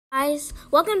Guys,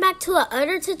 welcome back to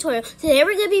another tutorial. Today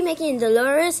we're going to be making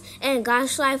Dolores and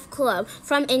Gosh Life Club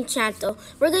from Encanto.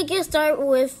 We're going to get started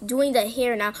with doing the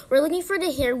hair now. We're looking for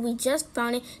the hair. We just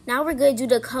found it. Now we're going to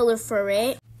do the color for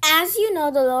it. As you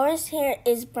know, Dolores' hair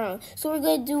is brown. So we're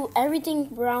going to do everything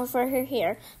brown for her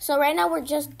hair. So right now we're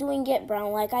just doing it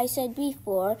brown. Like I said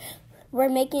before, we're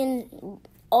making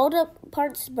all the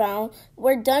parts brown.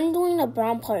 We're done doing the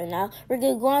brown part now. We're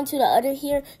going to go on to the other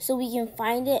hair so we can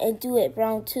find it and do it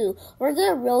brown too. We're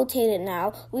going to rotate it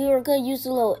now. We were going to use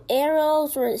the little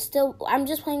arrows. I'm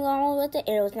just playing around with the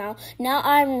arrows now. Now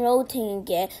I'm rotating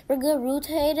it. We're going to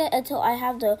rotate it until I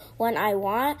have the one I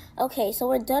want. Okay, so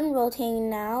we're done rotating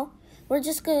now. We're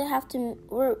just going to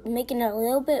we're making it a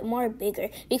little bit more bigger.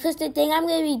 Because the thing I'm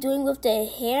going to be doing with the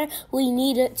hair, we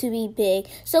need it to be big.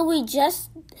 So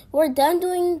we're done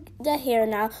doing the hair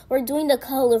now. We're doing the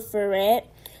color for it.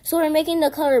 So we're making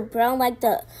the color brown like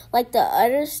the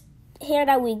other hair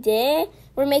that we did.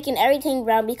 We're making everything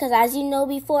brown because as you know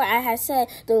before, I had said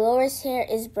Dolores' hair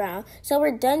is brown. So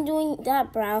we're done doing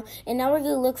that brown. And now we're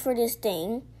going to look for this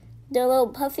thing. The little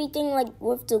puffy thing like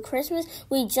with the Christmas,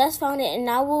 we just found it and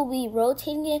now we'll be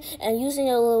rotating it and using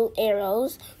the little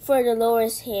arrows for the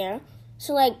Dolores hair.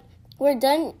 So we're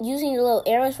done using the little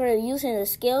arrows for using the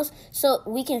scales so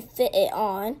we can fit it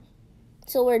on.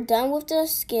 So we're done with the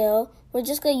scale. We're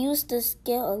just going to use the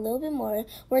scale a little bit more.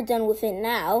 We're done with it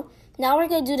now. Now we're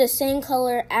going to do the same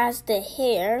color as the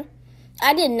hair.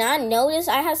 I did not know this.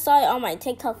 I had saw it on my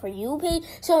TikTok for you page.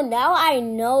 So now I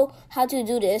know how to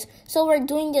do this. So we're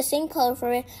doing the same color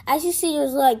for it. As you see,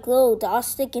 there's like little dots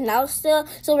sticking out still.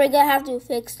 So we're going to have to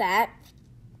fix that.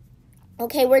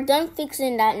 Okay, we're done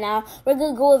fixing that now. We're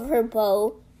going to go with her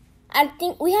bow. I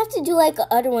think we have to do like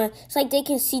the other one so they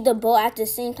can see the bow at the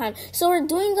same time. So we're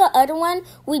doing the other one.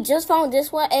 We just found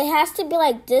this one. It has to be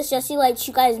like this just so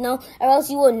you guys know, or else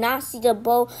you will not see the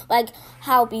bow like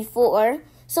how before.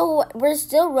 So we're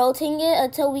still rotating it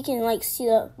until we can see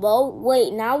the bow.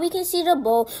 Wait, now we can see the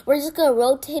bow. We're just going to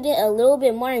rotate it a little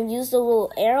bit more and use the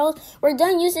little arrows. We're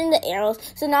done using the arrows.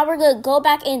 So now we're going to go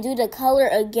back and do the color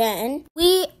again.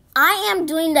 I am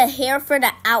doing the hair for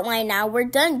the outline now. We're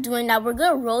done doing that. We're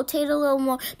going to rotate a little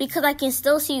more because I can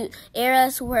still see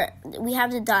areas where we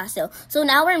have the dots still. So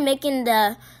now we're making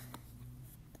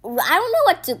I don't know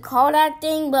what to call that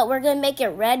thing, but we're going to make it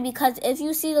red because if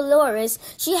you see Dolores,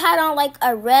 she had on like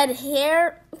a red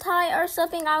hair tie or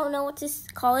something. I don't know what to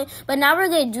call it. But now we're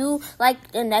going to do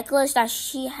like the necklace that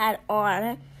she had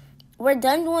on. We're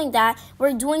done doing that.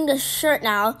 We're doing the shirt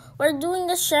now. We're doing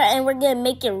the shirt and we're going to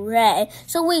make it red.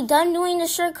 So we're done doing the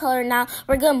shirt color now.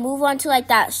 We're going to move on to like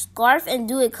that scarf and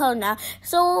do it color now.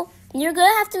 So you're going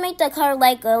to have to make the color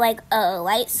like a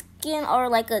light skin or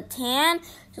like a tan,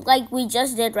 like we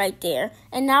just did right there.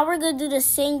 And now we're going to do the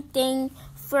same thing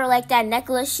for like that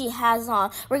necklace she has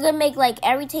on. We're going to make like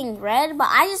everything red, but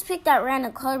I just picked that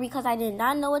random color because I did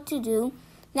not know what to do.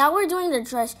 Now we're doing the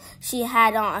dress she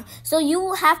had on. So you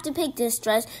will have to pick this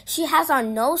dress. She has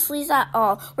on no sleeves at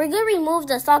all. We're going to remove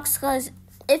the socks because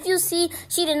if you see,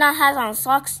 she did not have on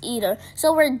socks either.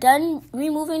 So we're done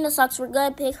removing the socks. We're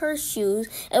going to pick her shoes.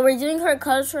 And we're doing her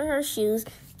colors for her shoes.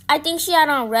 I think she had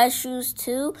on red shoes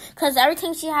too, because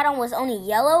everything she had on was only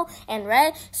yellow and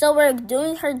red. So we're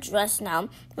doing her dress now.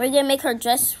 We're going to make her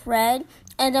dress red,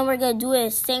 and then we're going to do it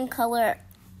the same color,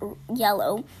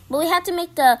 yellow. But we have to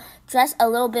make the dress a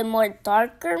little bit more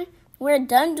darker. We're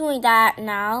done doing that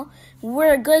now.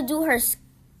 We're going to do her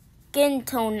skin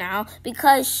tone now,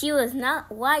 because she was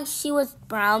not white, she was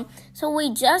brown. So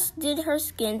we just did her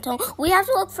skin tone. We have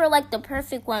to look for like the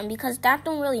perfect one, because that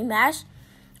don't really match.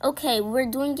 Okay, we're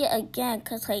doing it again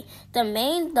because the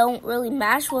main don't really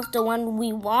match with the one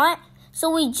we want. So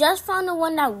we just found the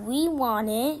one that we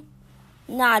wanted.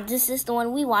 Nah, this is the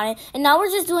one we wanted. And now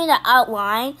we're just doing the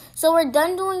outline. So we're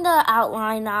done doing the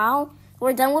outline now.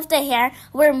 We're done with the hair.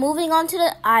 We're moving on to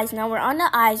the eyes now. We're on the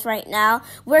eyes right now.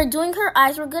 We're doing her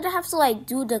eyes. We're going to have to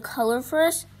do the color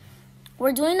first.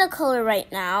 We're doing the color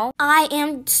right now. I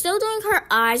am still doing her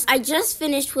eyes. I just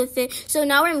finished with it. So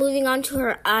now we're moving on to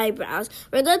her eyebrows.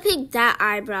 We're going to pick that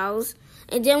eyebrows.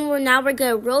 And then we're going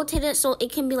to rotate it so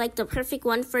it can be like the perfect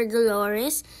one for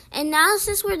Dolores. And now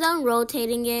since we're done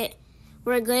rotating it,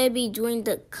 we're going to be doing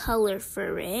the color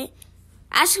for it.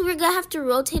 Actually, we're going to have to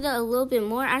rotate it a little bit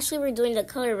more. Actually, we're doing the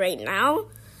color right now.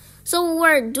 So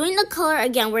we're doing the color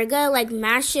again. We're going to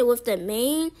match it with the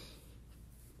main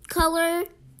color.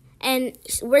 And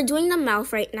we're doing the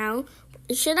mouth right now.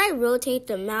 Should I rotate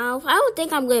the mouth? I don't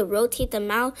think I'm going to rotate the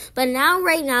mouth. But now,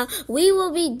 right now, we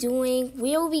will be doing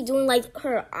like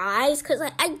her eyes. Because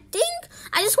I think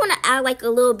I just want to add like a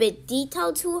little bit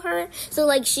detail to her, so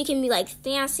like she can be like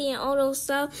fancy and all those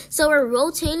stuff. So we're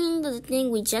rotating the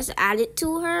thing we just added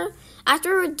to her.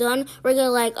 After we're done, we're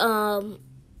gonna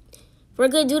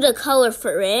do the color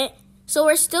for it. So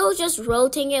we're still just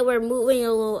rotating it. We're moving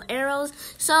the little arrows.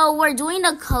 So we're doing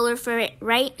the color for it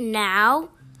right now.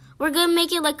 We're gonna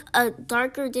make it like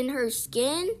darker than her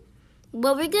skin.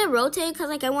 But we're gonna rotate because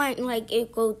like I want like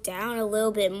it go down a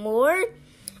little bit more.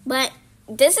 But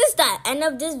this is the end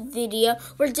of this video.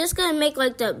 We're just gonna make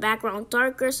like the background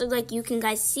darker so like you can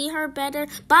guys see her better.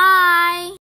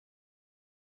 Bye.